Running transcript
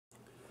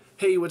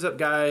Hey, what's up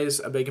guys?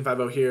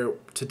 Bacon50 here.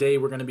 Today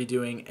we're going to be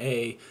doing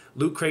a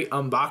Loot Crate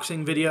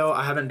unboxing video.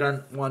 I haven't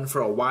done one for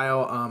a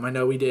while. I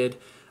know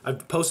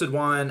I've posted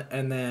one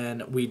and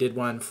then we did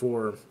one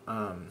for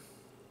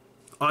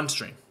on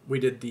stream.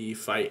 We did the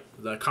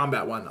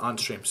combat one on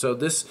stream. So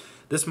this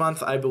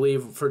month, I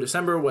believe for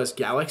December was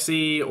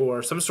Galaxy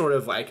or some sort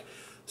of like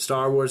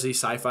Star Wars-y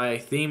sci-fi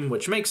theme,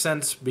 which makes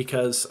sense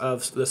because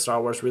of the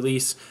Star Wars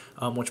release,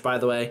 which by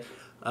the way,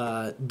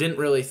 didn't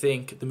really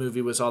think the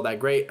movie was all that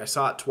great. I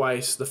saw it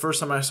twice. The first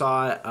time I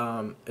saw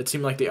it, it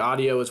seemed like the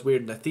audio was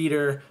weird in the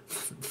theater.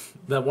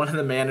 One of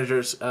the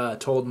managers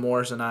told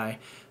Moores and I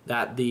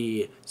that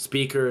the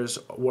speakers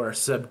were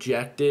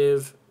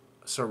subjective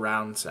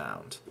surround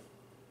sound.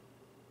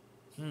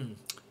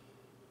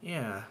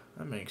 Yeah,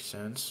 that makes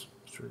sense.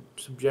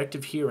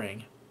 Subjective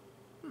hearing.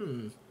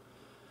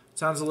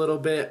 Sounds a little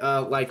bit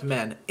like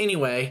men.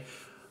 Anyway,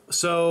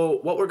 so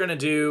what we're gonna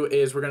do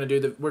is we're gonna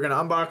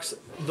unbox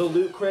the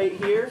Loot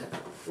Crate here.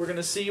 We're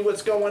gonna see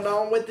what's going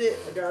on with it.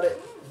 I got it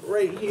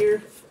right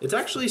here. It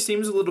actually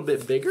seems a little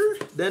bit bigger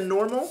than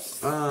normal,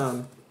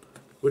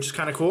 which is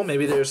kind of cool.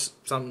 Maybe there's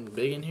something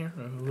big in here.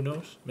 Who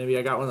knows? Maybe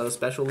I got one of those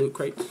special Loot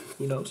Crates.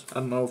 Who knows? I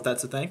don't know if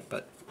that's a thing,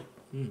 but.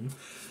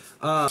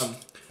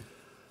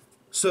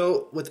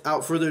 So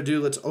without further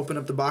ado, let's open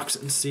up the box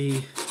and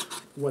see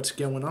what's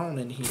going on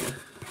in here.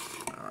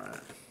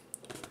 Alright.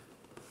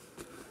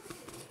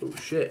 Oh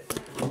shit.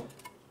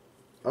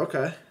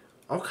 Okay.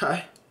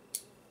 Okay.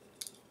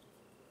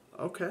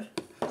 Okay.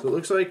 So it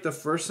looks like the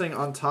first thing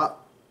on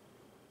top.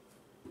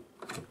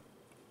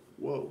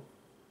 Whoa.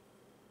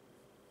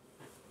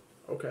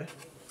 Okay.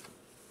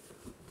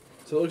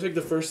 So it looks like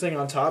the first thing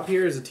on top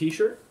here is a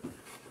t-shirt.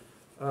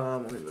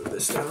 Let me move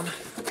this down.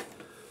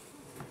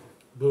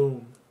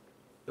 Boom.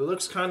 It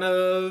looks kind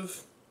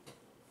of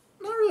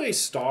not really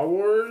Star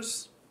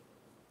Wars.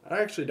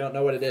 I actually don't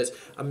know what it is.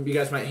 You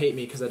guys might hate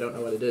me because I don't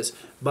know what it is,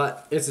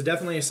 but it's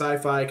definitely a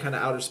sci-fi kind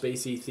of outer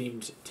spacey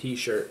themed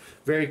t-shirt.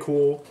 Very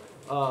cool.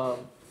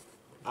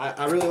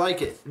 I really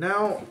like it.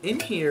 Now in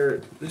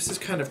here, this is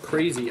kind of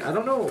crazy. I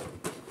don't know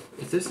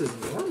if this is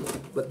normal,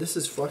 but this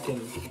is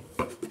fucking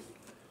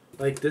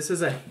like this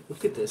is a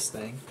look at this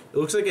thing. It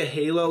looks like a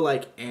Halo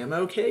like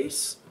ammo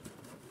case.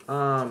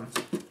 Oh,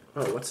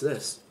 what's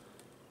this?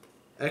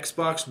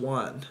 Xbox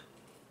One.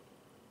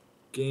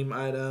 Game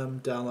item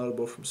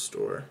downloadable from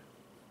store.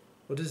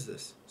 What is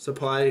this?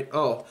 Supply.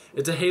 Oh,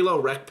 it's a Halo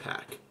rec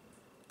pack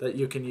that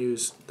you can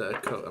use the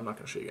code. I'm not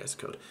going to show you guys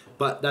the code,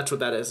 but that's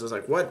what that is. I was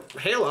like, what?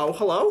 Halo?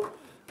 Hello?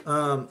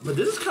 But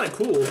this is kind of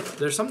cool.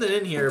 There's something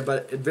in here,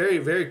 but very,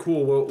 very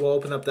cool. We'll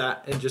open up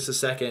that in just a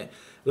second. It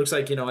looks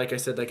like, you know, like I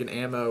said, like an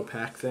ammo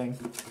pack thing.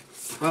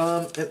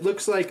 It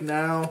looks like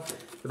now,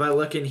 if I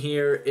look in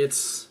here,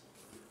 it's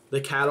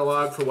the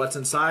catalog for what's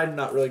inside. I'm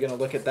not really going to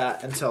look at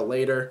that until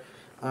later.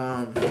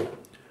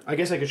 I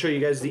guess I could show you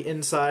guys the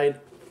inside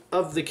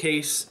of the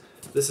case.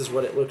 This is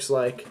what it looks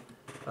like.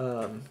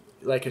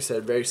 Like I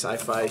said, very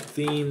sci-fi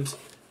themed.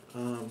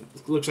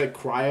 Looks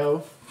like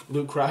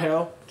Loot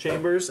Cryo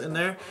chambers in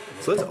there.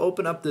 So let's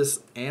open up this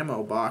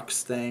ammo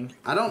box thing.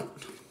 I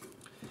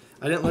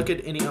didn't look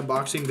at any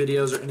unboxing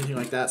videos or anything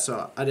like that,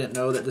 so I didn't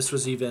know that this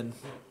was even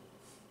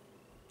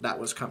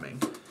was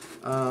coming.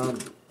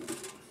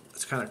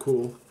 It's kind of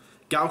cool.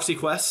 Galaxy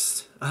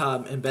Quest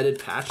embedded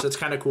patch. That's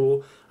kind of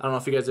cool. I don't know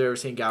if you guys have ever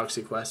seen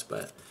Galaxy Quest,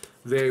 but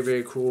very,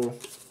 very cool.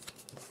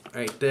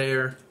 Right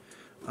there.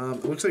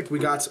 Looks like we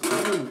got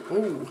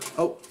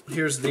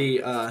here's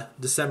the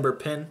December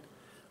pin.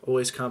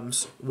 Always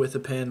comes with a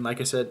pin. Like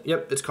I said,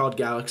 yep, it's called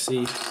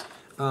Galaxy.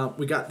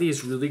 We got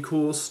these really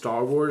cool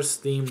Star Wars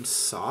themed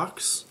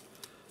socks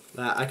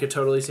that I could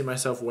totally see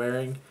myself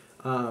wearing.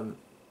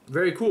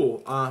 Very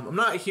cool. I'm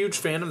not a huge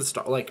fan of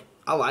the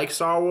I like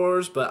Star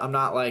Wars, but I'm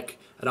not like,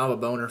 I don't have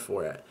a boner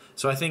for it.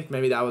 So I think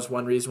maybe that was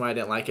one reason why I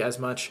didn't like it as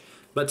much.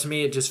 But to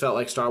me, it just felt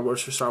like Star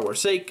Wars for Star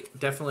Wars' sake.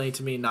 Definitely,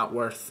 to me, not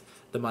worth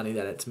the money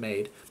that it's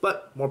made.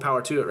 But more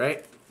power to it,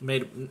 right?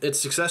 It's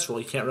successful.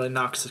 You can't really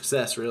knock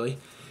success, really.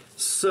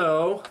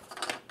 So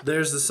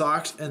there's the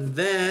socks. And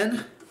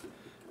then,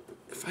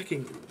 if I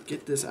can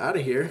get this out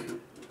of here.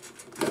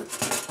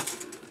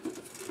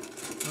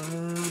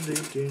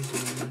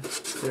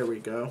 There we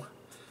go.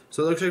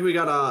 So it looks like we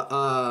got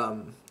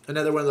a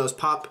another one of those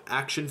pop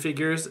action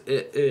figures.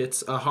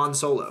 It's a Han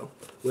Solo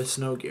with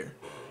snow gear.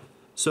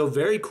 So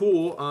very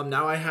cool.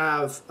 Now I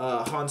have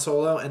Han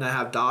Solo and I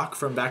have Doc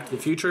from Back to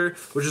the Future,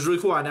 which is really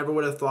cool. I never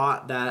would have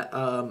thought that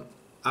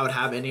I would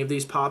have any of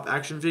these pop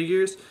action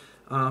figures,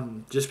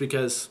 just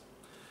because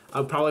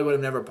I probably would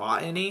have never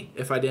bought any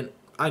if I didn't.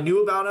 I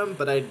knew about them,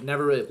 but I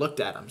never really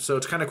looked at them. So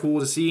it's kind of cool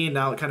to see.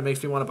 Now it kind of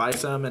makes me want to buy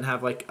some and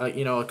have like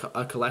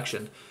a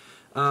collection.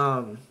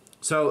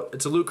 So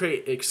it's a Loot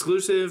Crate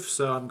exclusive,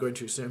 so I'm going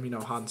to assume,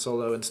 Han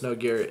Solo and snow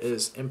gear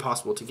is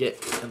impossible to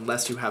get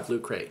unless you have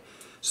Loot Crate.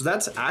 So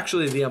that's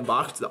actually the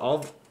unboxed,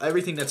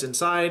 everything that's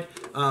inside,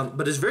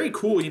 but it's very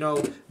cool.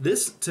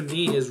 This to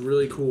me is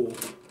really cool.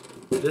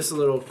 This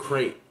little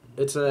crate.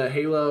 It's a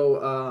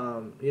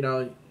Halo,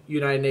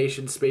 United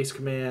Nations Space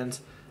Command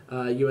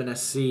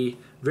UNSC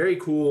Very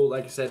cool.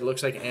 Like I said, it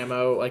looks like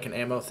ammo, like an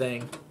ammo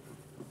thing.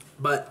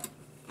 But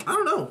I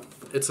don't know.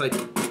 It's like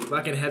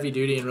fucking heavy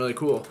duty and really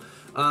cool.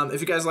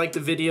 If you guys like the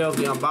video of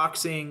the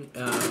unboxing,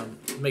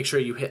 make sure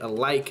you hit a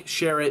like,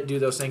 share it, do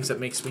those things that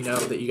makes me know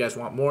that you guys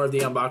want more of the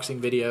unboxing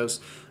videos.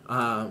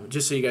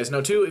 Just so you guys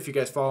know too, if you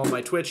guys follow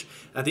my Twitch,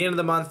 at the end of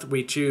the month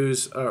we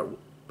choose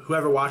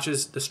whoever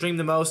watches the stream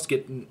the most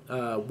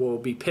will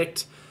be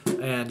picked,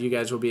 and you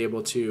guys will be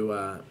able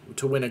to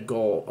win a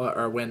goal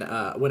or win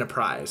a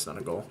prize, not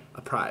a goal,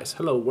 a prize.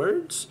 Hello,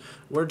 words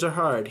are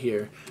hard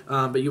here,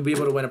 but you'll be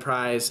able to win a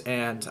prize.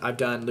 And I've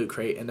done Loot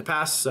Crate in the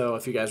past, so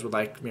if you guys would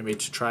like maybe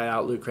to try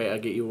out Loot Crate, I'll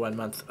get you a 1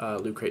 month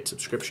Loot Crate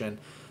subscription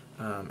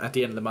at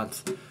the end of the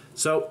month.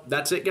 So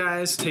that's it,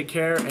 guys. Take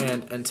care,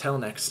 and until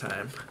next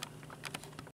time.